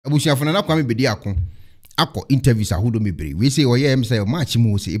abusuafo na Kwame Bediako akọ interviews ahodo mebre we say oye em say match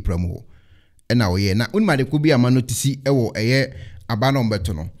mu say April mu na oye na unma de ko bi ama notisi ewo eye aba no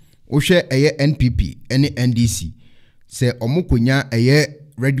mbeto no wo hwe eye NPP NDC say omokonya eye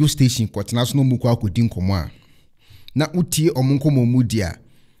radio station kwotena so no mu kwa akodi nkomo a na utie omonkomo mu dia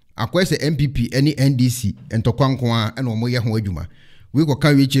akwese NPP NDC entokwanko a na omoye ho adwuma we ko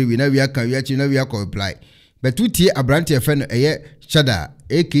kan we chire we na we aka we achi na we aka apply but utie abrante efe no eye chada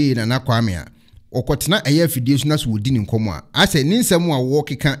aka na Kwame a okotena eye fidie so na so wodi ni nkomo a ase ni nsem a wo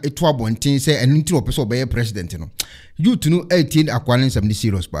keka eto abonten se enu nti opeso obeye president no youth no 18 akwale nsem ni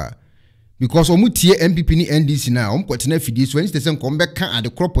serious pa because omutie NPP ni NDC na omkotena fidie so any say nkom be ka ade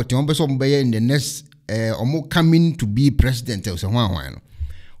cropport ombeso ombeye in the next omo coming to be president so hwan no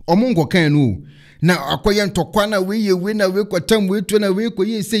omo ngo kan no na akoye ntokwa na we ye we na we kwatam we to na we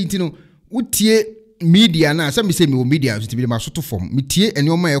koye sei nti no utie media na some say me media so to be masoto form metie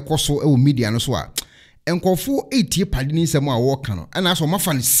enioma ekoso e media no so a enkofo etie pade ni nsem a wo ka no na so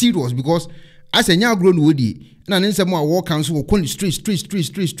mafa no serious because as enya agro no wodi na ne nsem a wo kan so wo kon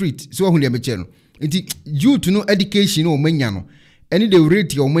street so hu le meche no nti youth no education no manya no eni the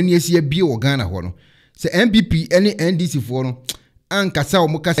rate your money asia bie wo Ghana ho no se NPP any NDC for no ankasa o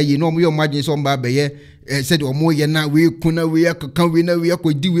mukasa ye no mo yo madwen so mba be ye said o mo ye na we kuna we akaka we na we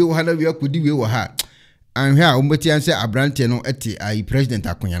akodi we wo ha na we akodi we wo ha anhwe a ombeti anse abrante no ete ai president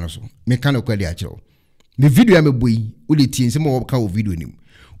akonya no so me kan okwali a kiro me video ya meboyi wo le tie nsem wo ka wo video nim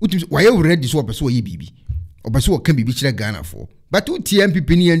utim wa ye ready so obeso ye bibi obeso ka bibi kire Ghana for but wo tie MPP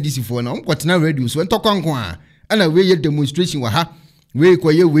ni NDC for na omkotena radio so ntokwanko a ana we ye demonstration wa ha we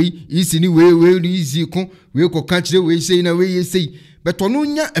ko ye we isi ni we isi ko we ko ka kire we sei na we ye sei but ono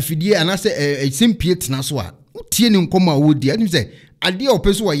nya afidie anase simpie tena so a wo tie ni nkoma wo di anim se ade a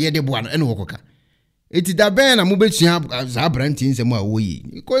opeso wa ye de bo ana wo koka eti da ben na mo betua za branti nsem a wo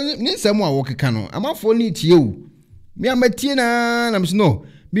yi ko ni nsem a wo keka no amafo ni tie o mi amatie na me no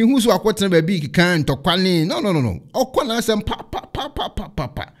mi hu so akotena ba bi keka ntokwane no okona nsem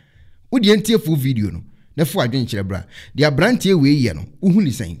pa wo di entie full video no na fu adwen kire bra dia branti we ye no uhu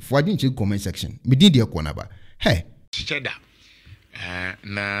ni sen fu adwen kire comment section me din dia ko na ba he cheda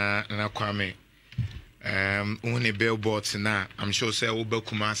na Kwame uni billboards na I'm sure say oba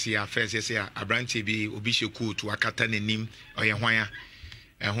Kumasi a first say abranche bi obi sheku to akata nanim oye hwan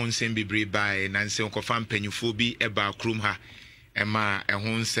a ho nsem bebre bai na nsem kofa mpanyufo bi eba krum ha ema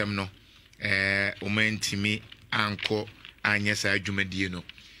ho nsem no omantimi anko anya sa adwumadie no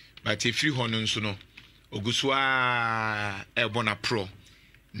but if free hono nso no ogusua ebona pro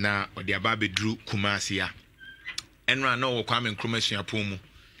na odi aba bedru Kumasi a enra na wo Kwame Nkrumah pomu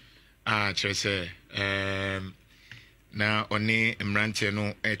chese na oni mrante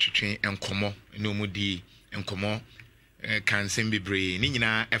no etwetwe enkomo ne omudi enkomo kan sembebre ni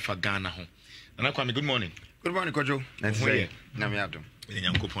nyina efa Ghana ho na Kwame good morning Kojo na me adom ni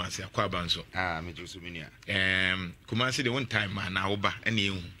nyankopon ase akwa banso me jusu minia Kumasi the one time man na oba ene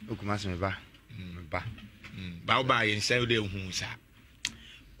ehu Kumasi me ba ba oba yen say de ehu sa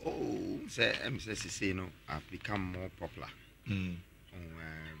say MCC no have become more popular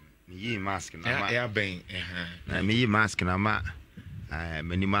me mask na ma ben na me mask na ma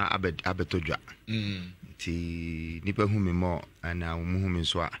manima abetodwa ti nipa hu me more na hu me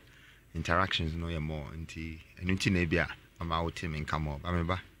so interactions no ye more nti enu ti na bia ama wote me nka more ba me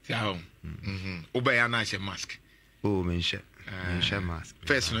ba ya oba ya na she mask me she mask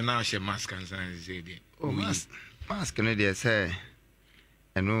first no na she mask and say dey mask no dey say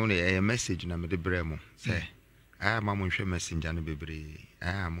enu na message na me de bremo say ma mo hwe messenger no bebre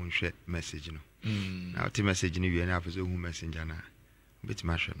mo hwe message no na oti message ni wie na afiso hu messenger na bit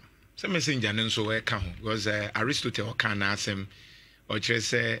ma hwe no se messenger no so we ka ho because Aristotle can na asem or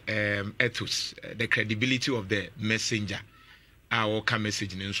say ethos the credibility of the messenger our ka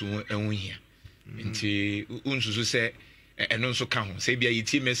message no so ehun hia nti unsusu se eno so ka ho se bia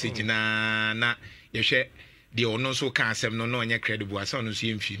yiti message na ye hwe de ono so ka asem no onye credible asa no so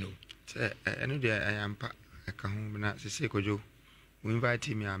yemfi no se eno de ayampa aka ho na se Kojo we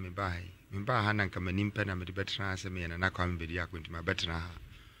invite me am by me ba ha na nka manim pe na me de betra asem ye na Kwame Bediako nti ma betra ha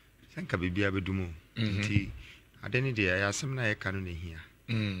sanka bibia bedumo nti adeni de ya asem na ye ka no na hia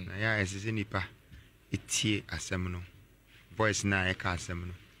na ya esese nipa etie asem no voice na ye ka asem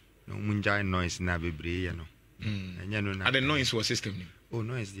no no munja noise na bebre ye no enya no na the noise was system ni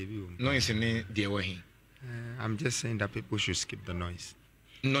noise de bi noise ni de wa hi I'm just saying that people should skip the noise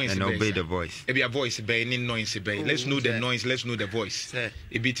and obey the voice. If your voice be any noise be. Let's know the noise, let's know the voice.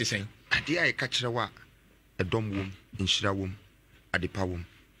 A bit the same. Ade I catch wa a dom wom, inshira wom, adepa wom.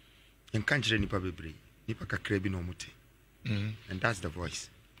 Yen kan kire nipa bebre, nipa kakra bi no muti. And that's the voice.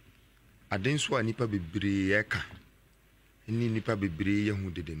 aden so a nipa bebree eka ni nipa bebree ye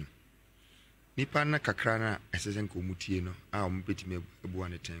hu dede no nipa na kakra na esese nka omutie no a omubetime ebu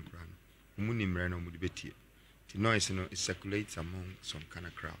an ten kra no omunimre na omudebetie the noise no it circulates among some kind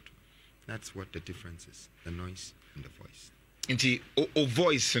of crowd. That's what the difference is, the noise and the voice. Inti o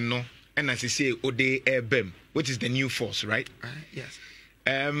voice no and as you say o de bem, which is the new force, right? Yes.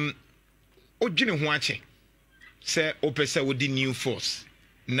 O dwene ho ache say o pese wo di new force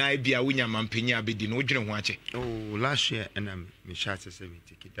na bia wonya mampanya abedi no o dwene ho ache. Oh, last year and me sure say we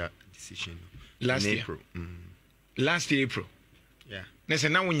take that decision last year. April. Last year April. Yeah. Na say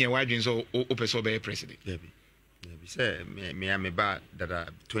na wonya wadwen so o pese o be president. Yeah. Say me am about that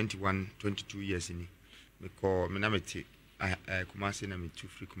 21 22 years in me call me na me ti Kumasi na me too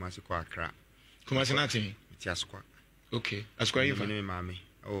free Kumasi ko Accra. Kumasi na tin? Me ti Asukwa. Okay. Asukwa you me mama.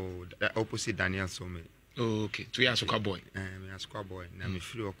 Oh, opposite Daniel Some. Oh, okay. To ya Asukwa boy. Me Asukwa boy. Na me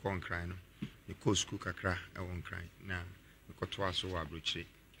free o kon cry no. Me ko school kakra e won cry. Na me ko to aso wa brochire.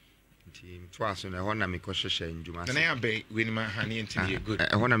 Nti to aso na ho na me ko hwehwe ndwuma se. Na ya be we ni ma hani nti good.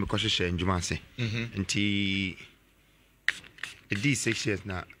 Ho na me ko hwehwe ndwuma se. Nti it did 6 years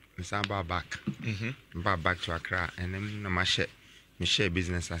now. I'm back. Back to Accra, and then my share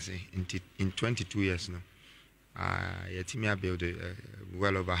business. I say in 22 years now. Yatimia built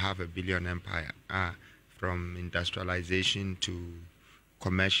well over $500 million empire. From industrialization to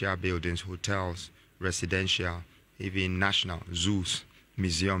commercial buildings, hotels, residential, even national zoos,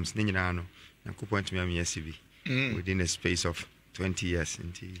 museums. Ninjano, point me within a space of 20 years.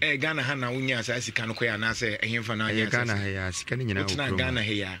 Ghana hana unya sa sikano ko ya na se ehemfa na anya Ghana heya sikani nyina wo Ghana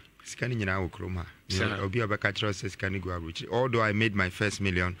heya sikani nyina wo kroma obi abaka tro se sikani go abrochi. Although I made my first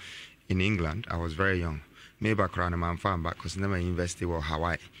million in England, I was very young. Maybe krana man farm back cuz never invested in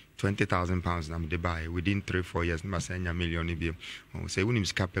Hawaii. 20,000 pounds na me buy within 3-4 years na senya million bi o say wunim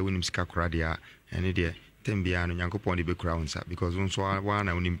ska kra dia ene de tembia no Nyankopon de be kra unsa because unso wa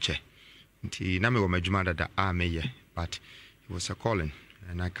na unim che nti na me wo madwuma dada meye, but it was a calling,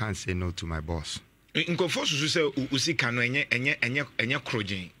 and I can't say no to my boss. Nkofo susu se usika no enye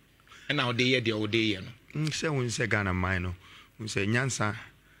krogen. Na ode ye de ode ye no. Say when say Ghana mine no. We say nyansa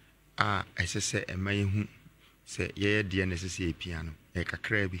esese emaye hu say ye de na esese piano. E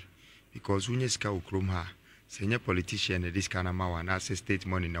kakra bi because when sika okrom ha say nye politician this kind of mawa na say state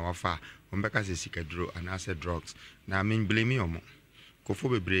money na wafa. Ombeka say sika draw and I say drugs. Na I mean blame omo. Kofo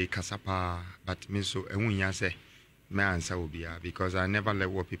bebre kasapa but me so ehun say my answer will be because I never let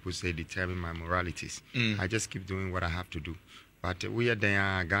what people say determine my moralities. I just keep doing what I have to do. But we are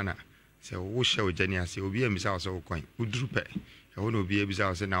there Ghana. So we share journey I say obi emisa so coin. Udrupe. I want to be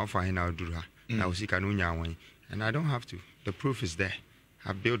able say now for now do her. Now see can wan. And I don't have to. The proof is there.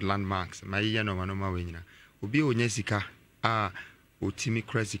 I built landmarks. My year no manoma we na. Obi onyesika otimi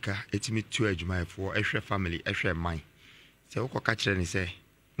kresika etimi tu adwuma for ehwe family ehwe man. So wo ka kire ni say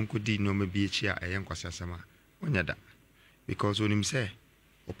unkodi no mebi echi a enkwasasama. Onyada because when him say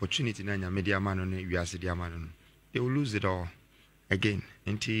opportunity na media man no wiase dia man no they will lose it all again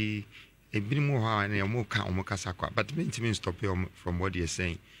nti ebinimu ha na mo ka omukasa kwa but me ntimi stop you from what you are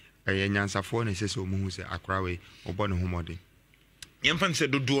saying nyansafo na sese omuhu say akra we obo ne homode yemfa se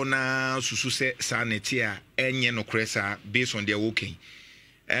dodo na susu se sanity a enye no kresa based on their working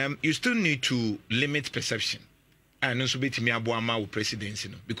you still need to limit perception and no so betimi abo ama wo presidency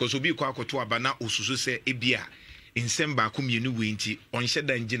no because obi kwa akoto aba na osusu se ebia insem ba ko mienu we nti onhye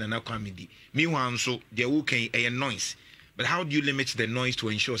da ngina na Kwame di meanwhile so their working a noise, but how do you limit the noise to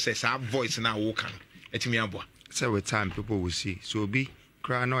ensure say our voice na wo kan etimi abo so with time people will see so be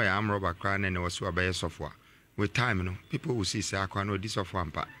cry no ya am rubber cry na was abaye software with time you know people will see say akwa no this software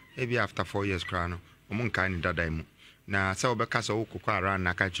ampa maybe after 4 years cry no omo nkan ni dada mu na say obeka so wo kokwa around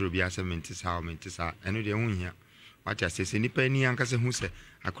na ka chiro bi asementi sa eno de hunhia what I say nipa ni anka se hu se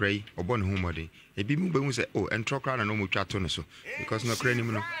akrai obo ne hu mode ebi mu be hu se oh entrokra na no mo twa to ne so because no kra ni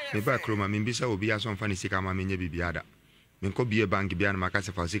mu no me ba kroma me bi sa obi aso mfa ne sika ma me nya bibiada me nko bie bank bia na maka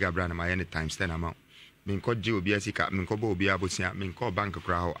se fa sika bra na ma ye ne times 10 amount me nko je obi asika me nko ba obi abosia me nko bank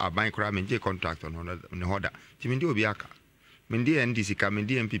kra ho aban kra me je contract no ne hoda ti me ndi obi aka me ndi NDC ka me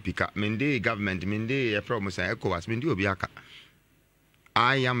ndi NPP ka me ndi government me ndi e promotion ECOWAS me ndi obi aka.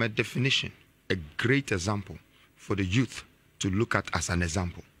 I am a definition, a great example for the youth to look at as an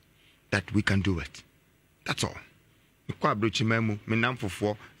example that we can do it. That's all. Kwa brochi memu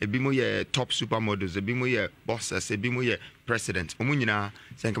menamfofo ebi mo ye top supermodels ebi mo ye bosses ebi mo ye president omu nyina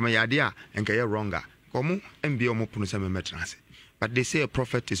senka me yade a enka ye wronga komu mbi omo punu se memetrase but they say a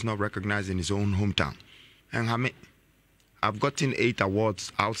prophet is not recognized in his own hometown and I've gotten 8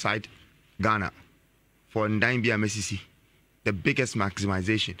 awards outside Ghana for ndine bia mesisi the biggest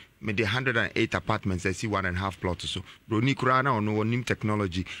maximization. Me the 108 apartments I see 1.5 plots so. Broni kurana or no nim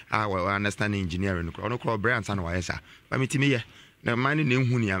technology. I understand engineering. No kro brands and wayesa. But me timi na mani ne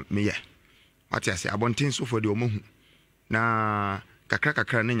hu me ye. What I say abontin so for the omo. Na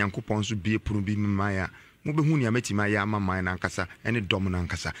kakra ne Nyankopon so bie punu bi maya. Mo be hu nia metima ya ama na nkasa ene dom na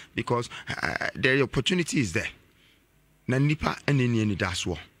nkasa because the opportunity is there. Na nipa ene ni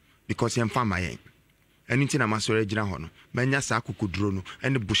daso because yem fa mayen. Anything na masore gina ho no manya sa akukuduro no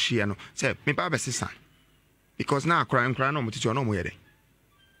ene bushia no say me ba besesa because na akra no motiti no mo yede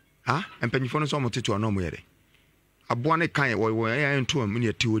ha empanyifo no so motiti no mo yede aboa ne kan wo ya nto am ne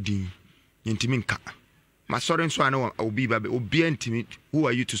ati odin yintimi nka masore nso ana obi ba obi antimi. Who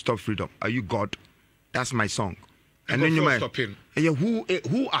are you to stop freedom? Are you God? That's my song. And then you might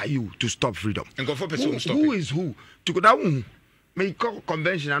who are you to stop freedom? And go for who is who to go down? Me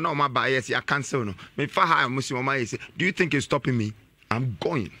convention, I know my bias, I cancel no. Me faha Muslim say, do you think it's stopping me? I'm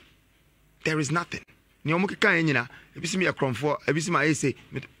going. There is nothing. Nothing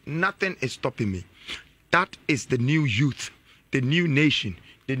is stopping me. That is the new youth, the new nation,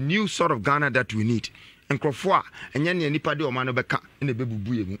 the new sort of Ghana that we need. And Krofwa, and Yan Nipadi or Manobeka in the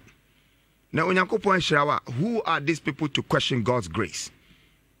baby. Now, who are these people to question God's grace?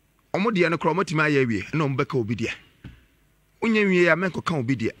 Omodiano Kromotima Yewi, no Beko Bidia. Unye ya menko kan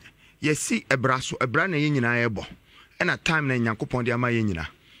obi de yesi ebraso ebra na yenyina ebo and at time na Nyankopon de ama yenyina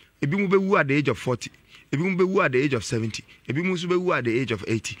ebi mu bewu at the age of 40 ebi mu bewu at the age of 70 ebi mu so bewu at the age of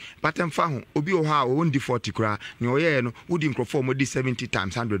 80 but emfa ho obi o ha o ndi 40 kra ne oye no wudi nkrofo mo di 70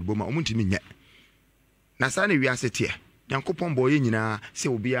 times 100 boma o muntimi nye na sa na wi asete Nyankopon bo yenyina se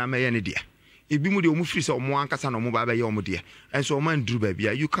obi ama ye ne de ebi mu de o mu firi se o mo ankasa na o mo ba be ye o mo de and so o man duru ba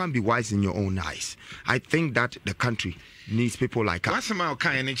bia you can't be wise in your own eyes. I think that the country needs people like us. What's my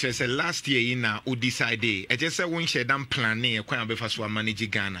kind of say last year in a decide I just said one share down planning a quite before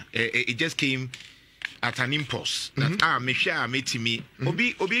manage Ghana. It just came at an impulse that me share me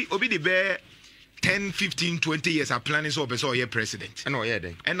obi the bear 10, 15, 20 years are planning so be your president. And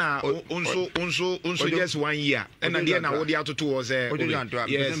and also just 1 year. And then I would out to was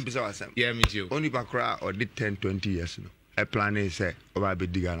yes. Yeah, me too. Only bakra or did 10, 20 years no. A plan is say over be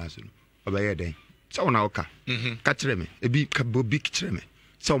Ghana so. Over here then. So na oka catch me ebi kabobi catch me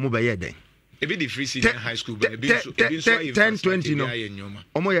so mo be ye den ebi the free senior high school but ebi so 10 20 no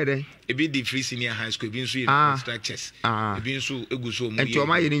omo ye den ebi the free senior high school ebi so infrastructures ebi so eguso mo ye ento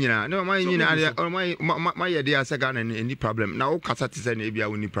ma ye ni nyina no ma ye nyina ma ye dey asega na any problem na o kasa te say na ebi a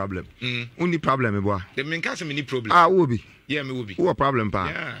woni problem woni problem e bo a the men kasa me ni problem wo bi yeah me wo bi wo problem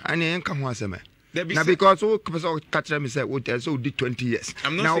pa ani enka ho asema. Now because all catch me say so did 20 years.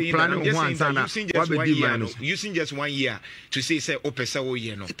 I'm not now saying planning that. I'm just saying that using just 1 year to say oh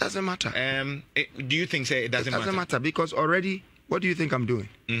year no. It doesn't matter. Do you think it doesn't matter? It doesn't matter because already what do you think I'm doing?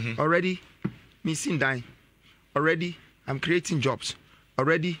 Already me seeing dying. Already I'm creating jobs.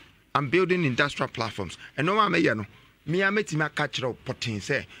 Already I'm building industrial platforms. And no man no. Me ameti ma catch up potin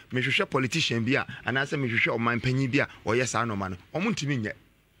say me hwehwe politician bia and I say me hwehwe o man panyin bia o yes no man. Omuntimi nye.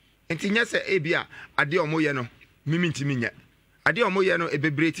 Enti nya se ebia ade omoye no mimi ntimi nya ade omoye no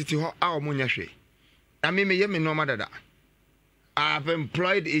ebebre titi ho a omonya hwe na mimi ye me normal dada. I've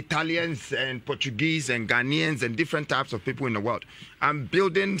employed Italians and Portuguese and Ghanaians and different types of people in the world. I'm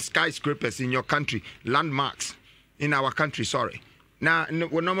building skyscrapers in your country, landmarks in our country, sorry. Now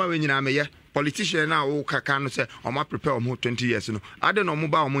we normal when you me politician now o kaka no say o ma prepare o 20 years no ade no mo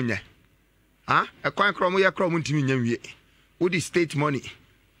ba o nya e kwan kro mo ye kro mo ntimi nya wie wo di state money.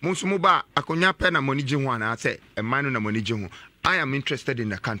 Musumuba akonya pe na money jihu ana say e man na money jihu. I am interested in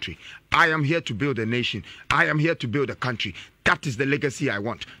the country. I am here to build a nation. I am here to build a country. That is the legacy I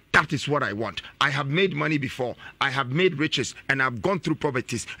want. That is what I want. I have made money before. I have made riches and I've gone through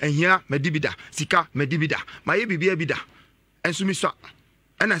poverties. And here medibida, sika medibida. My bibia bida. And so me so.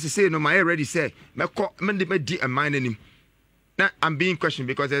 And as I say no my already say me di a mine him. Now I'm being questioned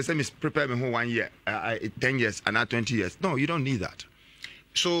because they say me prepare me 1 year, 10 years and not 20 years. No, you don't need that.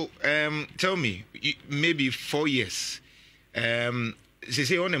 So tell me, maybe 4 years. They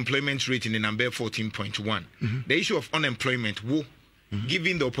say unemployment rate in the number 14.1. The issue of unemployment,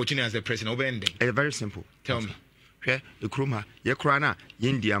 giving the opportunity as the president, very simple. Tell me. Okay, the kruma, ye krana,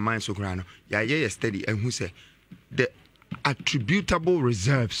 India mine so grano, ye steady, and who say the attributable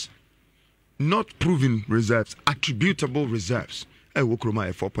reserves, not proven reserves, attributable reserves.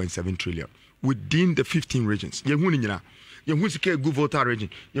 Wokroma 4.7 trillion within the 15 regions. Yehu sika egu Volta region.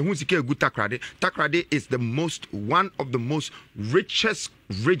 Yehu sika egu Takrade. Takrade is one of the most richest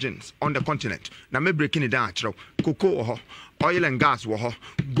regions on the continent. Now me breaking it down. Cocoa, oil and gas,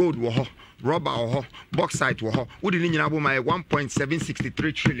 gold, rubber, bauxite, what did you know my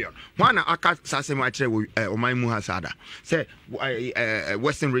 1.763 trillion? One aka sasem achre omai mu hasada. Say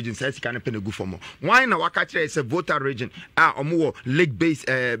western region says can pay go for more. Why na waka chre is a Volta region omo lake base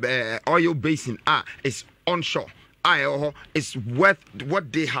oil basin is onshore. Is worth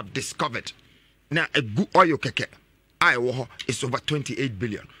what they have discovered. Now a good oil keke is over 28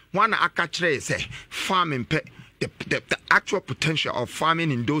 billion. One aka chre say farming pay the actual potential of farming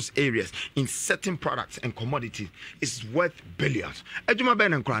in those areas in certain products and commodities is worth billions. Ejuma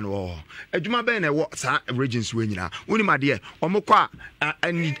ben and crown Ejuma ben and what regions we now. Uni my dear, Omokwa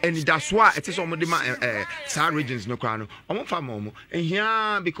and that's why it is almost the regions no crown. Omo and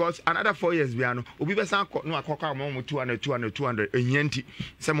here because another 4 years biano, Ubiba no akoka momo 200 and yenti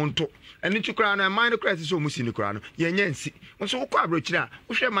Samonto. And into crown and minor crisis almost in the crown. Yensi. So Quabrochina,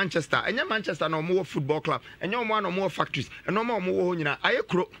 Usha Manchester, and Manchester no more football club, and no more factories, and no more I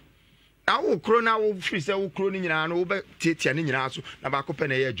crow. I will crow now, free sell crowing in an over Titan in Yasu, Nabako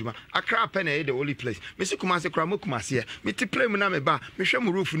Pene Juma, a crap pene, the only place. Mr. Kumasi Kramukumas here, Mr. Plemuname Bar,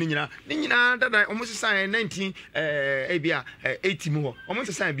 Mishamu Roof Nina, Nina, that I almost signed 19 80 more, almost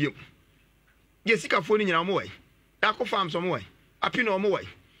a sign bill. Yes, you can phone in your way. Dako farm some way. Apino Moy.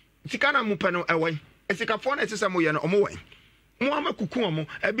 Tikana Mupano away. It's a phone at some way and Omoy. Muama Kukumo,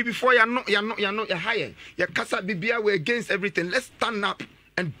 before you're not higher. Your Casa Bibia, we're against everything. Let's stand up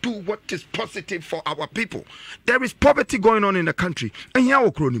and do what is positive for our people. There is poverty going on in the country. And here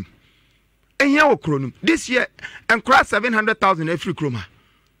Okronim. This year, and cross 700,000 every kroma.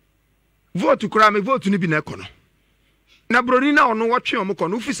 Vote to Krame, vote to Nibinekono. Na Brodina or no watch your moko,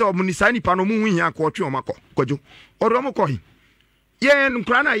 Ufisa or Munisani Panomu Yak watch your mako, Kojo, or Romokohi. Ye and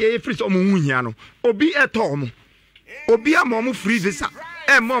Krana ye free or Muniano, or be at home. Obi a momu free visa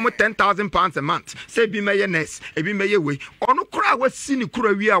and momu £10,000 a month. Say be mayonnaise, e be maye way. Or no cry was seen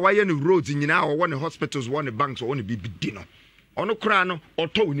kura we are why any roads in now or one the hospitals, one the banks, or one be dinner. Or no crano or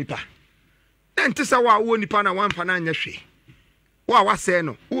to nipa. Then Tissawa won nipa na 1 fananya she. Wa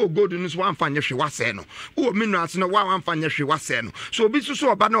waseno, who go to this 1 fanya she waseno. Who minerals no 1 fanya she waseno. So be so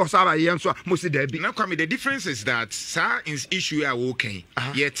about no saba yen so most there be. Now come the difference is that sir is issue are okay.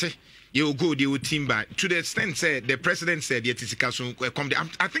 Yet you go the timber to the extent said the president said yet is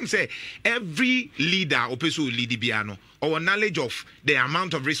I think say every leader opeso lead biano or knowledge of the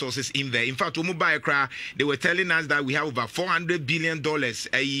amount of resources in there. In fact, they were telling us that we have over $400 billion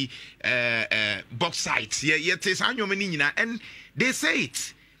bauxite. Yet is and they say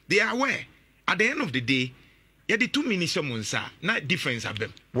it. They are aware. At the end of the day, the 2 ministers not difference of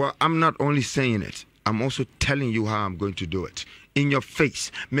them. Well, I'm not only saying it. I'm also telling you how I'm going to do it. In your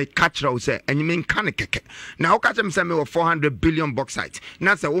face, may catch say, and you mean kaneke. Now, catch them say me 400 billion bauxite.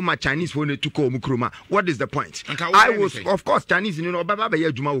 Now, say, oh, my Chinese phone to call Mukruma. What is the point? I was, of course, Chinese, you know, Baba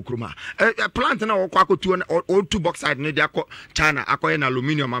Juma Ukruma. A plant now, or 2 bauxite, China, acquire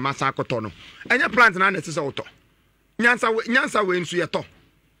aluminium, and Masako Tono. And your plant now, this is auto. Nyansa way into your top.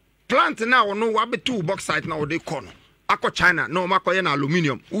 Plant now, no, what be 2 bauxite now, they corner. Ako China, no makoye na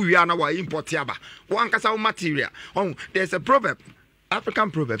aluminium. We are now import yaba. One kasa material. Oh, there's a proverb, African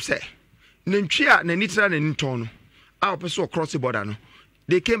proverb say, Nenchia, Nenitra, Nentono. Our person across the border. No,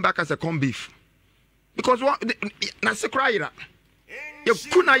 they came back as a corned beef because what? That's a cry. You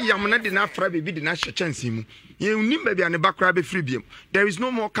kuna yamana did not fry baby did not chance him. You need baby and the back crab free. There is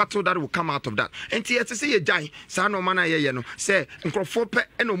no more cattle that will come out of that. And to say a giant, son of mana yeno, say, and crop 4 pet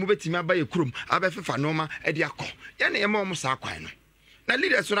and no move it by a crum, Abefa Noma, Ediaco. Yan a mom saquino. Now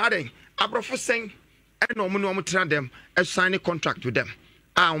leaders are adding, Abrafo saying, and no more turn them and sign a contract with them.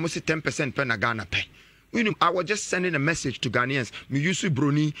 I almost 10% Penagana pay. I was just sending a message to Ghanaians. Me use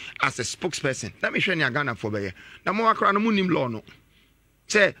Bruni as a spokesperson. Let me show you Ghana for Bayer. Now more munim law no.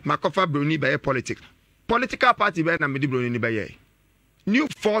 Say Makofa Bruni by politics. Political party by Namidi Bruni by New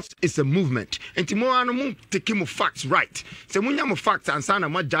Force is a movement. And tomorrow no take him facts right. Say munya facts and sana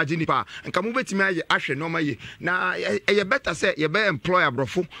ma judge nipa. And come over to me ashe no ma ye. Now you better say you better employ a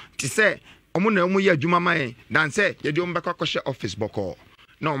brofo to say omo na omo ye adwuma man than say you do mbeka koshe office boko.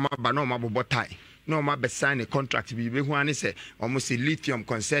 No ma bobo tie. No ma be sign a contract bi hu ani say almost lithium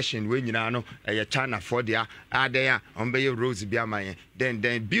concession we nyina no China for there there on be rose bi aman then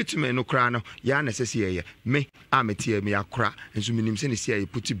bitumen no kra no ya necessary me ametie me akra enso minim say ne see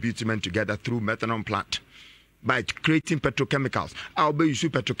put bitumen together through methanol plant by creating petrochemicals. I'll be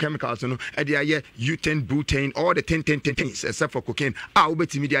using petrochemicals, you know, at the butane, butane, all the 10 things except for cocaine. I'll be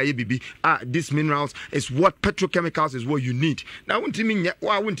media BB. These minerals is what petrochemicals is what you need. Now, I wouldn't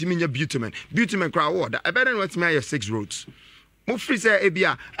mean your bitumen. Bitumen crowd water. I better not me 6 roads. Mo free say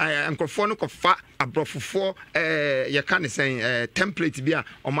ebia nkofo no kofa abrofofo you can say template bia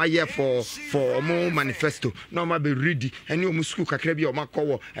o ma year for mo manifesto no ma be ready ene o mu school kakra bia o ma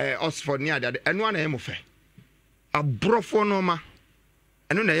kowo Oxford ni ade eno na yemo fe abrofo no ma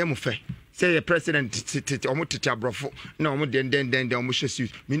eno na yemo fe say the president omo tete abrofo na omo den omo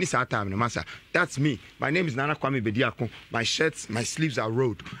suit minister time no massa. That's me. My name is Nana Kwame Bediako. My shirts, my sleeves are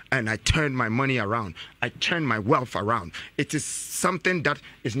rolled, and I turn my money around. I turn my wealth around. It is something that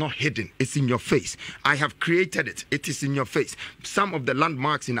is not hidden. It's in your face. I have created it. It is in your face. Some of the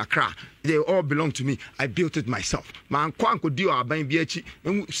landmarks in Accra, they all belong to me. I built it myself. Man kwanko dio aban biachi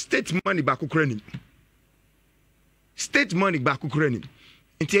state money back ukraine. State money back ukraine.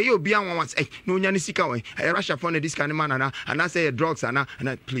 Until you be on once, no Yanisika way, I rush upon this kind of man, and I say drugs, and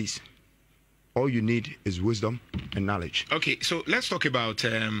please, all you need is wisdom and knowledge. Okay, so let's talk about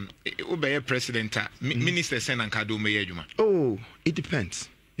Ubaya President, Minister Sen and Kadu Meyejuma. Oh, it depends.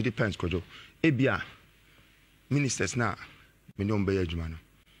 It depends, Kojo. Ebia, ministers now, me no Meyejuma.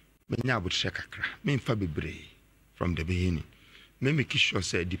 Me nyabu shekakra. Me fabibre from the beginning. Me make sure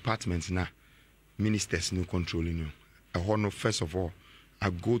say departments now, ministers no controlling you. I want first of all. I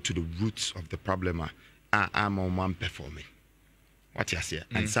go to the roots of the problem. I'm on one performing. What you say?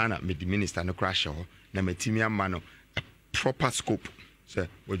 And sana me the minister no crash or na me timia mano a proper scope. Say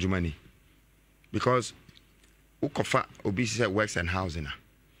what you money? Because ukofa obisi works and housing.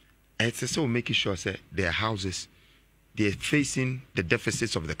 It's so making sure say their houses they're facing the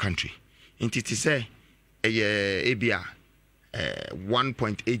deficits of the country. Inti say ABR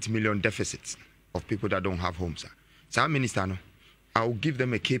 1.8 million deficits of people that don't have homes. So minister no. I'll give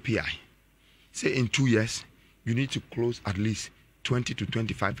them a KPI. Say in 2 years, you need to close at least 20 to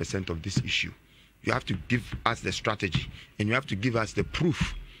 25% of this issue. You have to give us the strategy and you have to give us the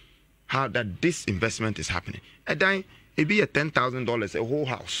proof how that this investment is happening. And then it be a $10,000 a whole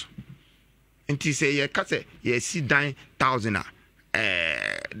house. And he say, yeah, see, 9,000.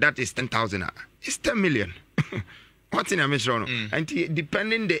 That is 10,000. It's 10 million. What's in a mission? And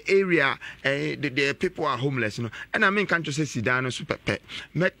depending the area, the people are homeless, you know. And I mean, can't you say Sidano super pet?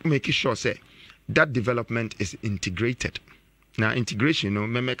 Make sure say that development is integrated. Now integration, you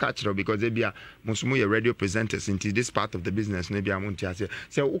know, me catch it because they be a most radio presenters into this part of the business. Maybe I want to say,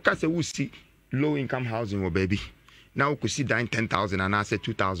 so we see low income housing or baby. Now we could see down 10,000 and I say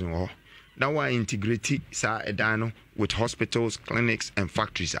 2,000 or now I integrate sa edano with hospitals, clinics, and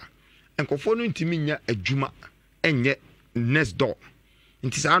factories. And conforming to me a juma. And yet next door.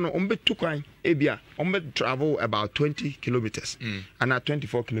 It is an tukwan ebia travel about 20 kilometers and not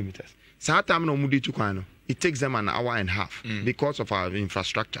 24 kilometers. So it takes them an hour and a half because of our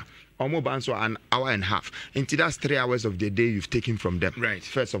infrastructure. So an hour and a half. And that's 3 hours of the day you've taken from them. Right.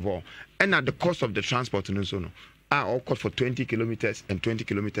 First of all. And at the cost of the transport are all cost for 20 kilometers and 20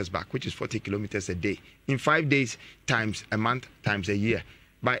 kilometers back, which is 40 kilometers a day. In 5 days times a month times a year.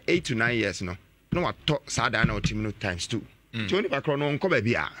 By 8 to 9 years, no, I talk Sada or Timino times 2.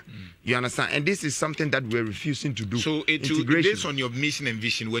 You understand? And this is something that we're refusing to do. So based on your mission and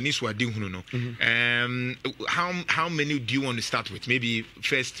vision, when it's what how many do you want to start with? Maybe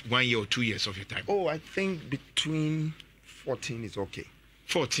first 1 year or 2 years of your time? Oh, I think between 14 is okay.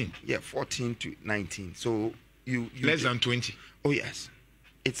 14? Yeah, 14 to 19. So you less than 20? Oh, yes.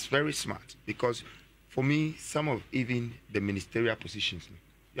 It's very smart because for me, some of even the ministerial positions,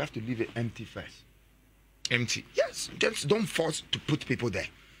 you have to leave it empty first. Empty? Yes. Just don't force to put people there.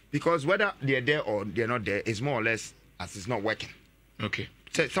 Because whether they're there or they're not there is more or less as it's not working. Okay.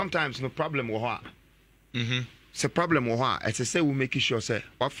 So sometimes no problem with her. It's a problem with her. As I say, we're making sure say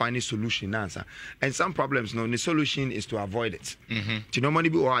what find a solution answer. And some problems, the solution is to avoid it. To normally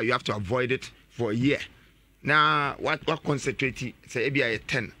be you have to avoid it for a year. Now, what concentrate say maybe I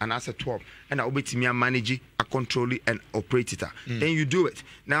 10 and as a 12, and I'll be to manage it, control it, and operate it. Then you do it.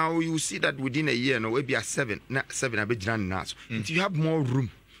 Now you see that within a year, maybe a 7, a bit now. You have more room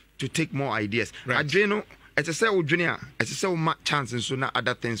to take more ideas. Right. Adreno, as I say, junior, as I say, chances, so now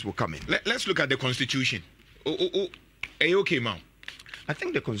other things will come in. Let's look at the constitution. Are you okay, ma'am? I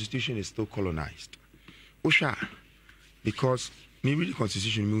think the constitution is still colonized. Osha, because maybe the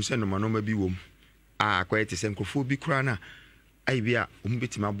constitution means no man no be wom. Quite the same be crana. I be a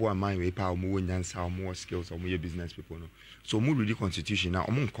umbitima boa my way power more nyansa more skills or more business people. No. So more read the constitution now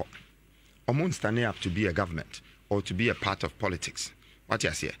among standing up to be a government or to be a part of politics. What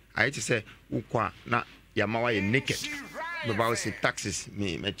you say? I hate to say ukwa na yamawa ye naked about say taxes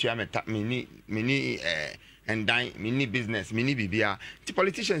me ni and dine mini business mini bibia the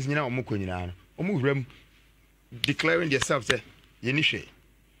politicians nyina omo konyina omo wrem declaring themselves say you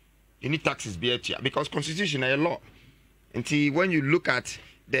need taxes be because constitution is a law. Until when you look at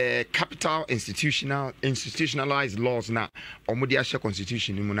the capital institutionalized laws now, omodia share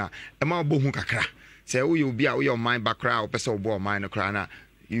constitution ni muna ema bohu kakra say you be your mind background or person obo mind okra na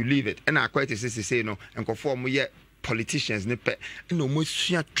you leave it and I quite say no and conform ye politicians ne pe no mo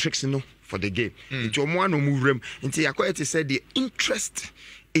sua tricks no for the game into omo no move room until I quite say the interest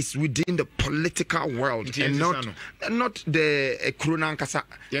is within the political world and not the Kronan Kasa.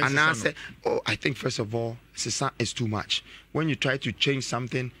 And I say, I think first of all, Sisa is too much. When you try to change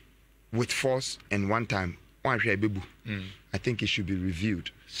something with force and one time, I think it should be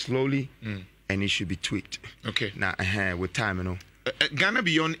reviewed slowly and it should be tweaked. Okay. Now, with time, you know. Ghana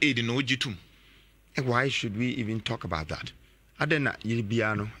beyond aid in Ojitum. Why should we even talk about that?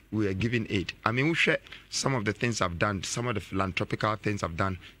 We are giving aid. I mean, we share some of the things I've done, some of the philanthropical things I've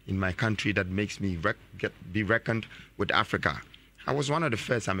done in my country that makes me be reckoned with Africa. I was one of the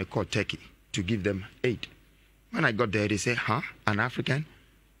first, I called Turkey, to give them aid. When I got there, they say, huh? An African?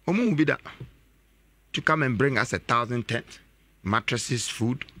 To come and bring us 1,000 tents, mattresses,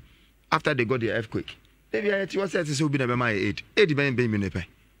 food, after they got the earthquake.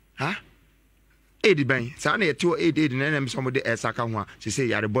 Huh? Aid bang, Sani 288 and somebody else she say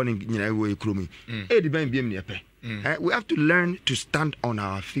you are born in Krumi. Aid bang be we have to learn to stand on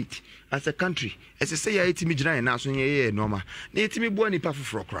our feet as a country. As I say, I eat me dry now, so yeah, normal. Need me born in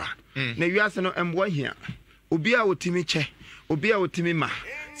Pafu Frokra. Now you ask no and boy here. Ubia would Timmy che, Ubia would Timmy ma.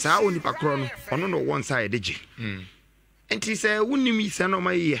 Sa only Pacron, on no one side, digi. And he said, wouldn't me send on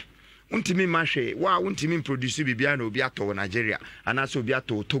my ear. Untimi mashe wa untimi produce bibia na obi ato Nigeria anaso obi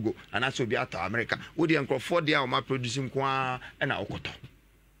ato Togo anaso obi ato America wo de nkrofo de a o ma produce nko a na okoto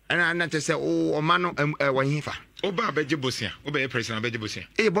ana te se o ma no wanhifa oba abeje bosia oba president abeje bosia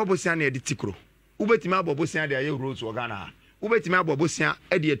bobosia na edi tikro ubetimi abobosia de aye roads Ghana ha ubetimi abobosia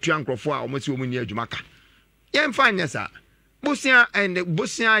e de atua nkrofo a o mati o mu ni adwumaka yen fanya sa bosia and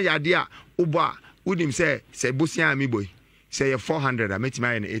bosia yade a obo a udim se bosia mi boy say 400 I met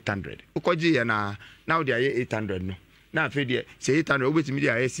my 800 ukoji na now they are 800 no na fe dey say 800 obetimi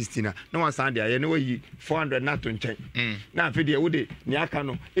dey 16 na one sound dey no yi 400 na to nchen na fe dey wo dey ni aka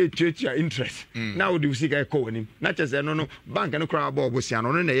no etuatua interest na wo dey usika ko wonim na chese no bank no kra ba obosia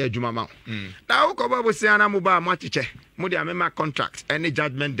no na ye adwuma ma na wo ko ba obosia na mo ba mo acheche mo dey amema contract any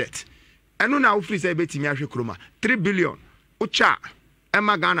judgment debt eno na wo free say betimi ahwe kroma 3 billion ucha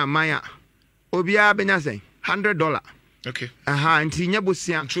ema Ghana maya obia benya say $100. Okay. Anti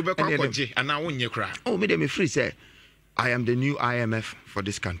nyabosia. Trube kwa kwaje ana wonye kra. Oh, me free say I am the new IMF for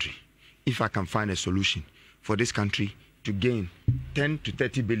this country. If I can find a solution for this country to gain 10 to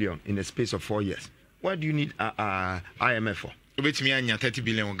 30 billion in the space of 4 years. What do you need IMF for? Obetimi anya 30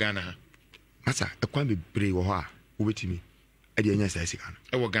 billion in Ghana. Masa, Kwame Bediako wo ha, obetimi. E de anya sai sika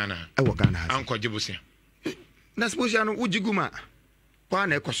no. E wo Ghana. E wo Ghana. Anko jibosia. Na suppose ya no ujiguma. Kwa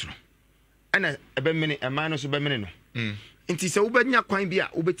na ekosoro. Ana ebe mini e man no so be mini no. Inti se ubenya kwan bia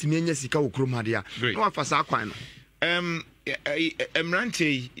ubetimi anya sika wo krom hade a no afasa kwan no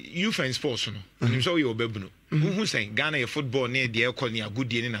emrante youth and sports no nim so ye obabu no hu sen Ghana ye football na de e kɔ ne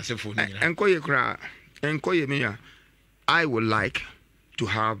agudie ne na sefo no nyina enkoye me ya I would like to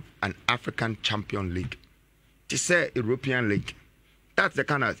have an African Champion League to say European League. That's the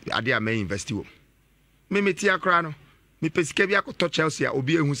kind of idea I may invest in. Me metia kra no me pesike bia ko to Chelsea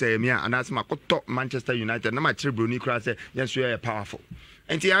obi ehu say me and as ma ko to Manchester United na ma kire broni kra say yes we are powerful.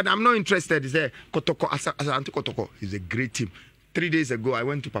 And I'm not interested say Kotoko Asante Kotoko is a great team. 3 days ago I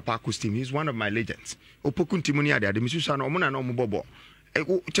went to Papa Aku's team. He's one of my legends. Opokun timuni ade misusa no mo na no mo bobo.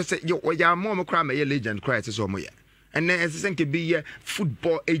 Just say yo ya mo kra me legend kra say so mo ye. And then as I think be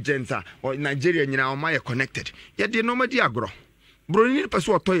football agents or Nigeria nyina o ma connected. Ye de no ma di agro. Broni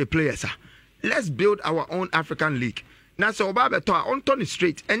person otoye players. Let's build our own African league. Na so oba beto on turn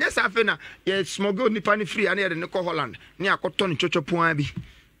straight enye safe na ye smuggle nipa ni free ane ye de ko Holland ni akoto ni chochopon abi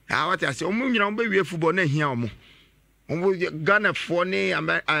what I say omu nyina ombe wie football na hia omu Ghana for ni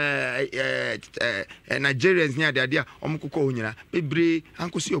Nigerians ni ade ade omu kokko nyina bebre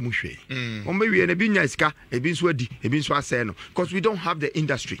ankosi omu hwe ombe wie na bi nya sika ebi nso adi ebi nso asɛ no because we don't have the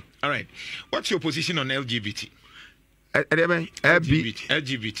industry. All right, what's your position on LGBT?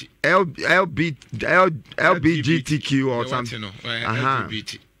 LGBTQ or something.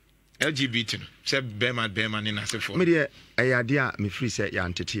 LGBT no. Say Bema ni na se for. Me de ayade me free say ya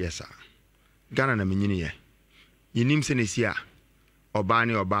ntete yesa. Ghana na menyini ye. Yinim se ne sia. Oba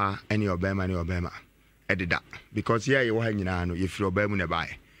ni oba ene obema ni obema. edida because here you ha nyina no ye firi oba mu ne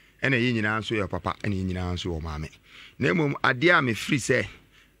bae ena ye nyina nso ye papa ena ye nyina nso wo maame na mom ade a me free say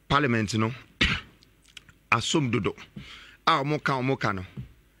parliament no asom dodo a omo ka no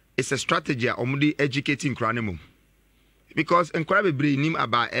it's a strategy a omo educating crane mom because enkwara bebre nim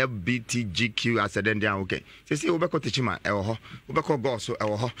about LBTGQ as a den okay say we be ko techima e wo ho we be ko go so e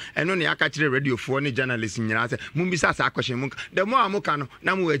wo ho eno ne aka kire radio fo ne journalist nyina say mum bi sa question mum the more amuka no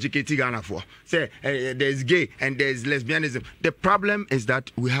na mu educate Ghana for say there's gay and there's lesbianism. The problem is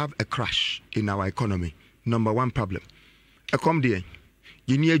that we have a crash in our economy. Number one problem e come there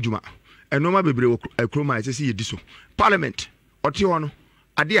you ni adwuma eno ma bebre akroma say ye diso parliament oti ho no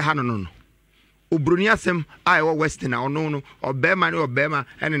ade ha no Obroni asem a ewo western a ono no obema ne obema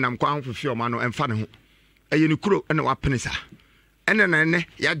ene nam kwa anfofi o ma no emfa ne ho eye ne kuro ene wapenisa ene na ne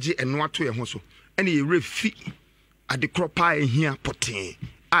yaje eno ato ye ho so ene ye refi ade kropa ehia poten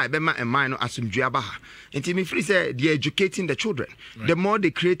a ebema eman no asumdua ba ha enti me free say they educating the children right. The more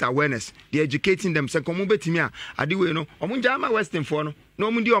they create awareness they educating them say komo betimi a ade we no omunja ma western for no no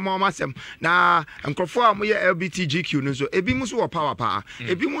mundi o ma asem na nkrofo a mo ye LBTGQ no so ebi mu so wo power pa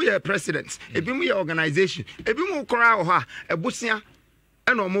ebi mu ye presidents ebi mu ye organization ebi mu kora o ha ebusia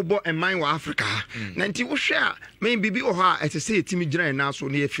eno mo bo eman wa Africa na nti wo hwe a men bibi o ha ete say etimi giran na so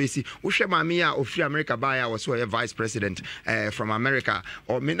na ye face wo hwe ma me a ofri America ba ya wo so ye vice president from America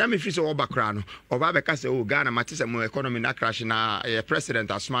or me na me free so obakra no oba be ka say o Ghana matise mo economy na crash na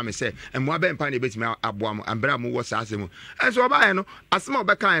president asma me say emo aba empa na betimi aboa mo ambra mo wo sa asem enso oba ye no asma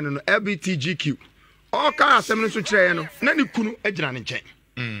obeka no LBTGQ all ka asem no so kire no na ni kunu agira ne nchen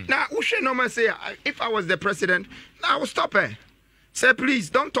na wo hwe no ma say if I was the president I would stop her. Say, please,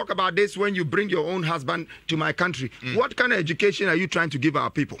 don't talk about this when you bring your own husband to my country. What kind of education are you trying to give our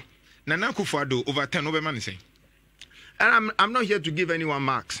people? Nana akufo-addo over 10 over man say. And I'm not here to give anyone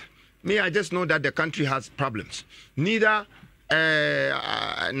marks. Me, I just know that the country has problems. Neither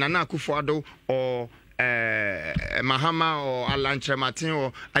Nana akufo-addo or Mahama or Alan Martin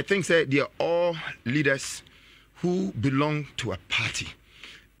or I think say they are all leaders who belong to a party.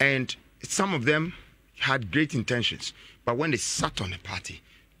 And some of them had great intentions. But when they sat on a party,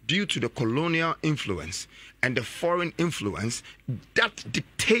 due to the colonial influence and the foreign influence that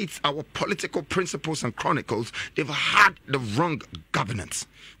dictates our political principles and chronicles, they've had the wrong governance.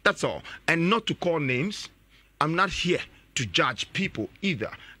 That's all. And not to call names, I'm not here to judge people either.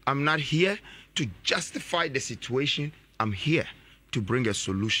 I'm not here to justify the situation. I'm here to bring a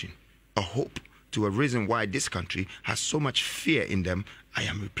solution, a hope to a reason why this country has so much fear in them. I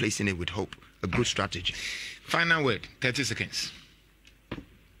am replacing it with hope. A good strategy. Final word, 30 seconds.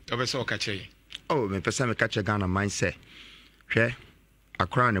 Obeso Okache. Oh, me pesa me kache Ghana mindset. Hwe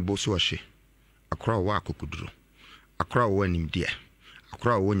akra ne boso ohye. Akra wa akokuduro. Akra wa nimdia.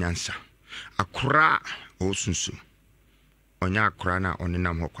 Akra wa nyansa. Akra o sunsu. Onya akra na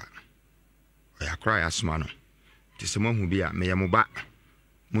onenam hokwa. Oya akra ya asma no. Tisemo hu bia me yamuba.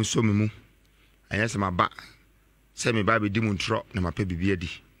 Munso me mu. Ayese maba. Se me ba be di muntro na mape bibia di.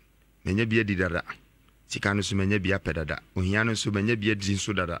 Menye bia di dada. Sika no so menye bia pedada. Ohia no so menye bia di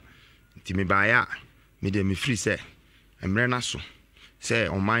so dada. Nti me ba ya me de me free say emre na so say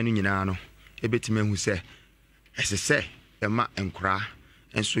oman no nyina no ebetime hu say ese say ema enkra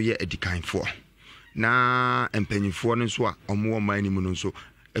enso ye edikanfo na empanyifo no so a omo oman ni mu no so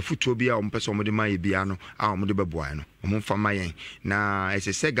efutuo bia ompese omo de maye bia no a omo de beboa no omo mfa mayen na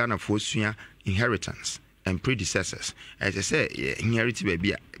ese say Ghana for sua inheritance and predecessors as I say inherit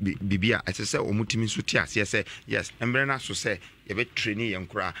bibia as I say omutimi so ti ase say yes embre na so say ye be train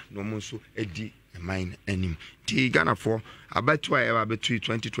yenkura no mo so edi mine anim ti Ghana for abatu a eba betu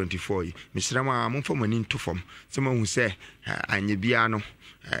 2024 misira ma amfa mani nto fam se ma hu say anye bia no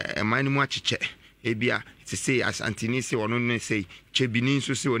mine mu achiche ebia ti say as antini say wono ne say chebini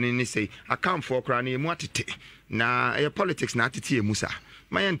so say wono ne say account for kra na mu atete na politics na atete e musa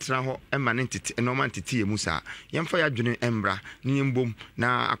mayen tra ho emma nentete normal ntete e musa yemfa ya dwene embra ni mbom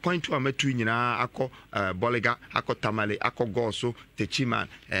na akwantu amatu nyina akọ boliga akọ tamale akọ goso techiman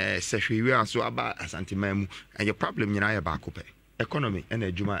sehwewi aso aba asantimamu and your problem nyina ya baako pe economy and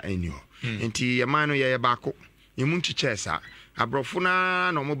adwuma enyo enti yema no ye baako yemu nchichesa abrofo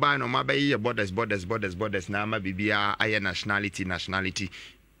na no mobile no mabaye borders na ma bibia aye nationality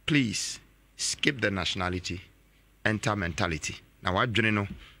please skip the nationality enter mentality na wadwene no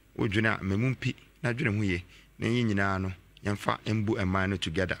wodwene memumpi na dwene hu ye na nyina no yemfa embu eman no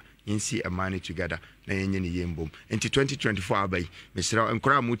together yɛnsi ɛma no together na yɛnyɛ ne yɛmbom nti 2024 abai mesrɛ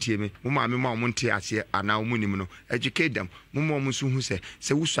nkora mutie me mo ma me ma mo nte ase ana mo nim no educate them mo mo so hu sɛ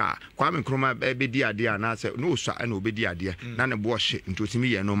wusɔ a Kwame Nkrumah bɛdi ade ana sɛ no usɔ ana obɛdi ade na ne bo hye nti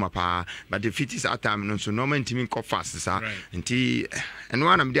otimi yɛ no ma pa but the fit is at time no so no man ntimi nkɔ fast sa nti ɛno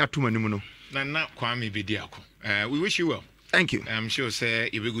ana me de ato manim no na Kwame Bediako we wish you well. Thank you. I'm sure say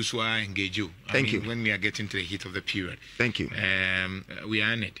Ibeguswa engage you. Thank you. When we are getting to the heat of the period. Thank you. We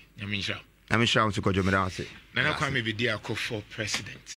are in it. I'm sure. I'm sure I'm going to go to Nana Kwame Bediako for president.